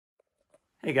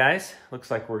Hey guys, looks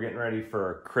like we're getting ready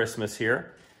for Christmas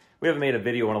here. We haven't made a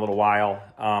video in a little while.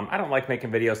 I don't like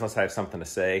making videos unless I have something to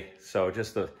say. So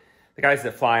just the guys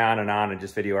that fly on and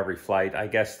just video every flight, I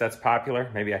guess that's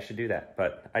popular. Maybe I should do that,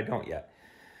 but I don't yet.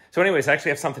 So anyways, I actually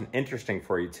have something interesting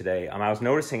for you today. I was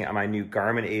noticing on my new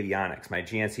Garmin avionics, my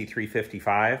GNC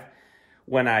 355,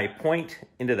 when I point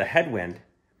into the headwind,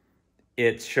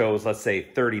 it shows, let's say,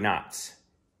 30 knots.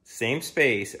 Same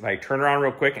space, if I turn around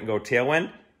real quick and go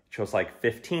tailwind, shows like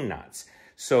 15 knots.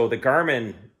 So the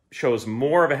Garmin shows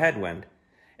more of a headwind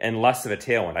and less of a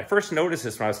tailwind. I first noticed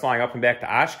this when I was flying up and back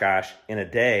to Oshkosh in a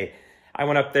day. I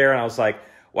went up there and I was like,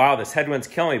 wow, this headwind's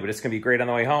killing me, but it's gonna be great on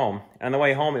the way home. And on the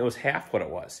way home, it was half what it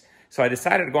was. So I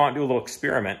decided to go out and do a little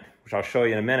experiment, which I'll show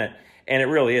you in a minute. And it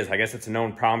really is, I guess it's a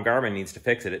known problem. Garmin needs to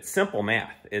fix it. It's simple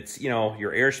math. It's, you know,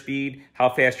 your airspeed, how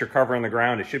fast you're covering the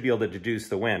ground. It should be able to deduce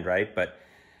the wind, right? But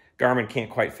Garmin can't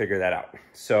quite figure that out.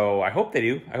 So I hope they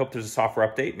do. I hope there's a software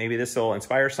update. Maybe this will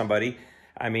inspire somebody.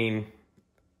 I mean,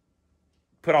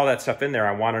 put all that stuff in there.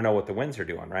 I want to know what the winds are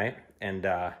doing, right? And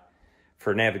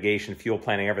for navigation, fuel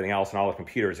planning, everything else, and all the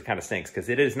computers, it kind of stinks because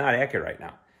it is not accurate right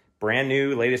now. Brand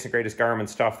new, latest and greatest Garmin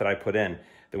stuff that I put in,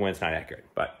 the wind's not accurate.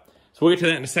 But so we'll get to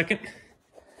that in a second.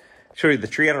 Show you the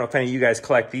tree. I don't know if any of you guys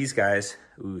collect these guys.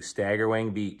 Ooh,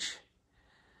 Staggerwing Beach.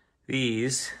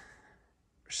 These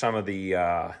are some of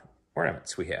the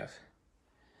ornaments we have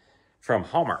from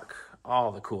Hallmark,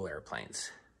 all the cool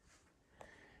airplanes.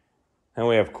 And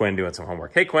we have Quinn doing some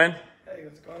homework. Hey, Quinn. Hey,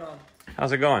 what's going on?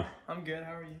 How's it going? I'm good.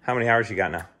 How are you? How many hours you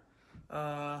got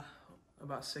now?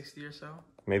 About 60 or so.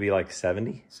 Maybe like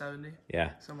 70? 70.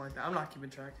 Yeah. Something like that. I'm not keeping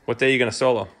track. What day are you going to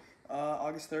solo?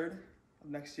 August 3rd of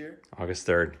next year. August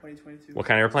 3rd. 2022. What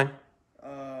kind of airplane?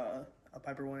 A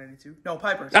Piper 182. No,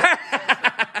 Piper.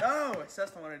 No,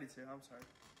 Cessna 182. I'm sorry.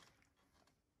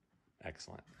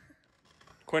 Excellent.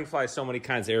 Quinn flies so many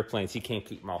kinds of airplanes, he can't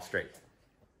keep them all straight.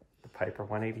 The Piper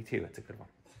 182, that's a good one.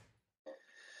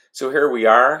 So here we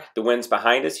are. The wind's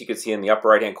behind us. You can see in the upper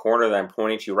right-hand corner that I'm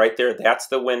pointing to right there. That's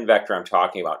the wind vector I'm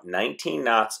talking about. 19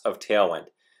 knots of tailwind.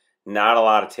 Not a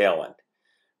lot of tailwind,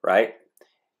 right?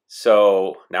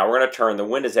 So now we're going to turn. The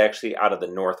wind is actually out of the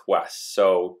northwest.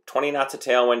 So 20 knots of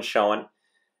tailwind showing.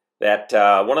 That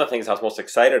one of the things I was most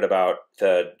excited about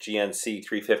the GNC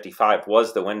 355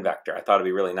 was the wind vector. I thought it'd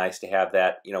be really nice to have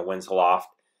that, you know, winds aloft.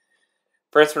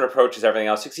 For instrument approaches, everything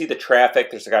else. You can see the traffic.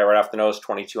 There's a guy right off the nose,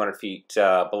 2,200 feet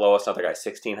below us. Another guy,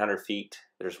 1,600 feet.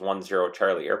 There's 10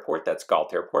 Charlie Airport. That's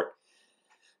Galt Airport.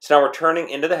 So now we're turning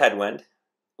into the headwind.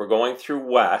 We're going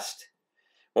through west.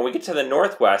 When we get to the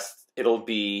northwest, it'll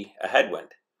be a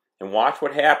headwind. And watch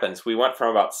what happens. We went from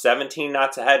about 17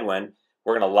 knots of headwind.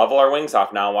 We're going to level our wings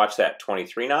off now. Watch that.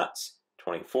 23 knots,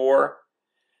 24,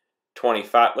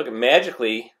 25. Look,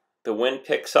 magically, the wind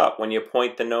picks up when you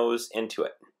point the nose into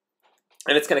it.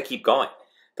 And it's going to keep going.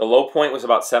 The low point was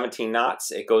about 17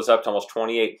 knots. It goes up to almost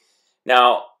 28.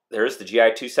 Now, there's the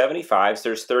GI 275s.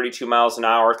 There's 32 miles an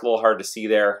hour. It's a little hard to see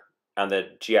there on the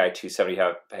GI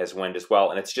 275 has wind as well.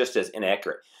 And it's just as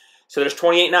inaccurate. So there's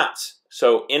 28 knots.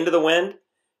 So into the wind,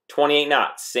 28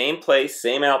 knots. Same place,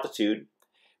 same altitude.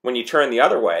 When you turn the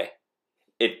other way,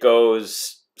 it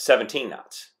goes 17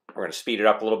 knots. We're going to speed it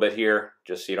up a little bit here,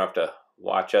 just so you don't have to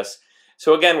watch us.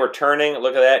 So again, we're turning.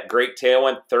 Look at that. Great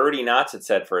tailwind. 30 knots, it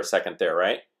said for a second there,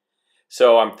 right?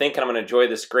 So I'm thinking I'm going to enjoy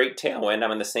this great tailwind.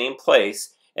 I'm in the same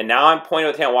place. And now I'm pointing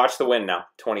with the hand. Watch the wind now.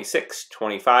 26,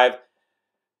 25,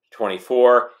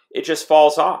 24. It just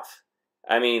falls off.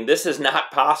 I mean, this is not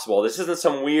possible. This isn't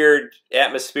some weird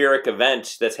atmospheric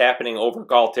event that's happening over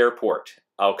Galt Airport,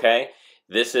 okay?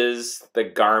 This is the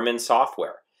Garmin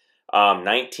software.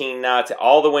 19 knots,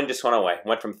 all the wind just went away.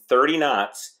 Went from 30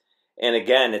 knots, and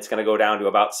again, it's going to go down to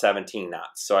about 17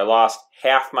 knots. So I lost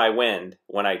half my wind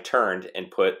when I turned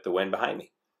and put the wind behind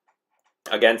me.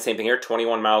 Again, same thing here,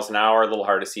 21 miles an hour, a little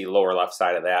hard to see lower left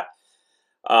side of that.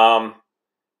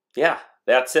 Yeah,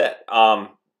 that's it.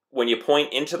 When you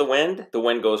point into the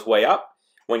wind goes way up.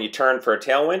 When you turn for a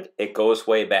tailwind, it goes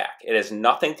way back. It has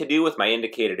nothing to do with my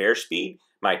indicated airspeed.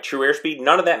 My true airspeed,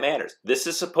 none of that matters. This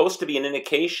is supposed to be an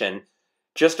indication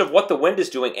just of what the wind is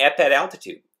doing at that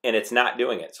altitude, and it's not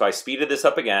doing it. So I speeded this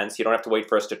up again, so you don't have to wait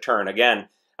for us to turn. Again,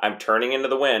 I'm turning into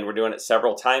the wind. We're doing it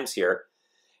several times here.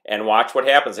 And watch what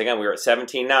happens. Again, we were at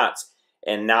 17 knots,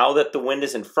 and now that the wind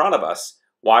is in front of us,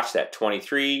 watch that.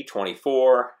 23,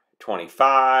 24,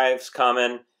 25's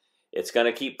coming. It's going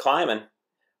to keep climbing.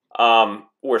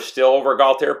 We're still over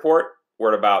Galt Airport.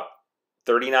 We're at about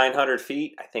 3,900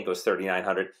 feet. I think it was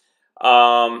 3,900.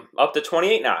 Up to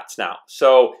 28 knots now.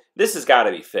 So this has got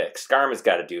to be fixed. Garmin's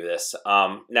got to do this.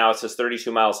 Now it says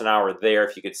 32 miles an hour there,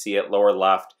 if you could see it, lower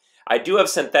left. I do have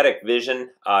synthetic vision.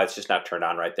 It's just not turned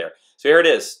on right there. So here it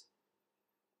is.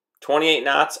 28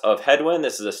 knots of headwind.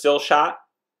 This is a still shot.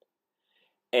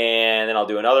 And then I'll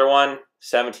do another one.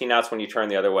 17 knots when you turn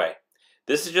the other way.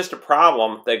 This is just a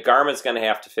problem that Garmin's going to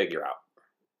have to figure out.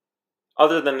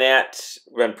 Other than that,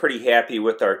 we've been pretty happy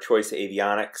with our choice of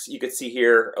avionics. You could see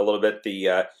here a little bit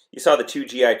you saw the two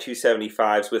GI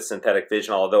 275s with synthetic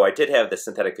vision, although I did have the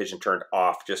synthetic vision turned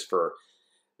off just for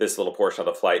this little portion of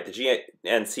the flight. The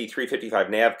GNC 355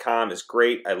 Navcom is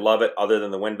great. I love it, other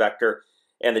than the wind vector.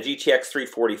 And the GTX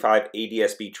 345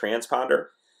 ADSB Transponder.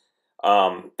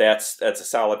 That's a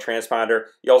solid transponder.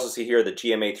 You also see here the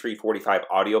GMA 345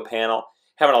 audio panel.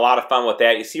 Having a lot of fun with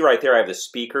that. You see right there I have the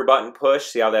speaker button push.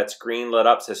 See how that's green lit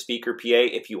up? It says speaker PA.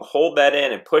 If you hold that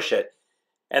in and push it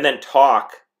and then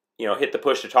talk, hit the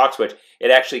push to talk switch,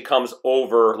 it actually comes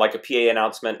over like a PA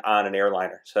announcement on an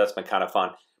airliner. So that's been kind of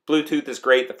fun. Bluetooth is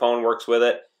great. The phone works with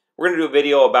it. We're going to do a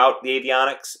video about the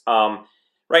avionics.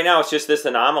 Right now it's just this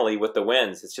anomaly with the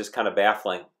winds. It's just kind of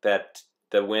baffling that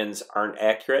the winds aren't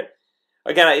accurate.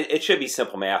 Again, it should be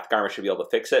simple math. Garmin should be able to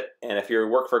fix it. And if you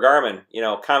work for Garmin,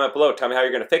 comment below. Tell me how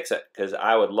you're going to fix it, because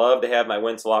I would love to have my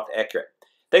winds aloft accurate.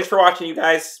 Thanks for watching, you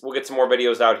guys. We'll get some more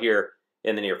videos out here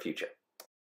in the near future.